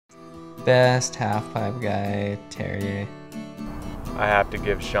Best half-pipe guy, Terrier. I have to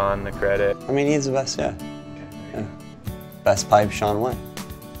give Sean the credit. I mean, he's the best, yeah. Best pipe, Sean went.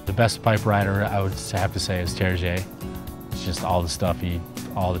 The best pipe rider, I would have to say, is Terrier. It's just all the stuff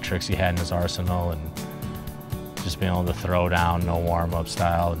all the tricks he had in his arsenal, and just being able to throw down, no warm-up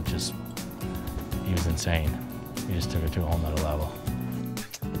style, and he was insane. He just took it to a whole nother level.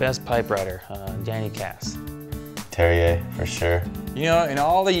 Best pipe rider, Danny Cass. Terrier, for sure. You know, in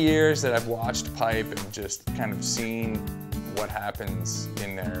all the years that I've watched pipe and just kind of seen what happens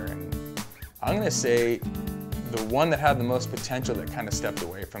in there, and I'm gonna say the one that had the most potential that kind of stepped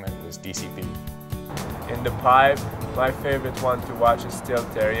away from it was DCP. In the pipe, my favorite one to watch is still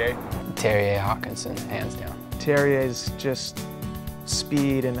Terrier. Terrier Hawkinson, hands down. Terrier's just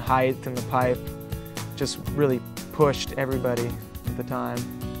speed and height in the pipe just really pushed everybody at the time.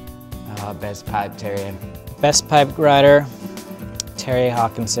 Best pipe, Terrier. Best pipe rider, Terrier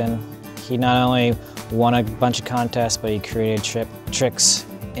Hawkinson. He not only won a bunch of contests, but he created tricks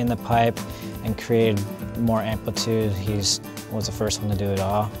in the pipe and created more amplitude. He was the first one to do it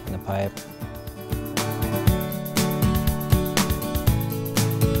all in the pipe.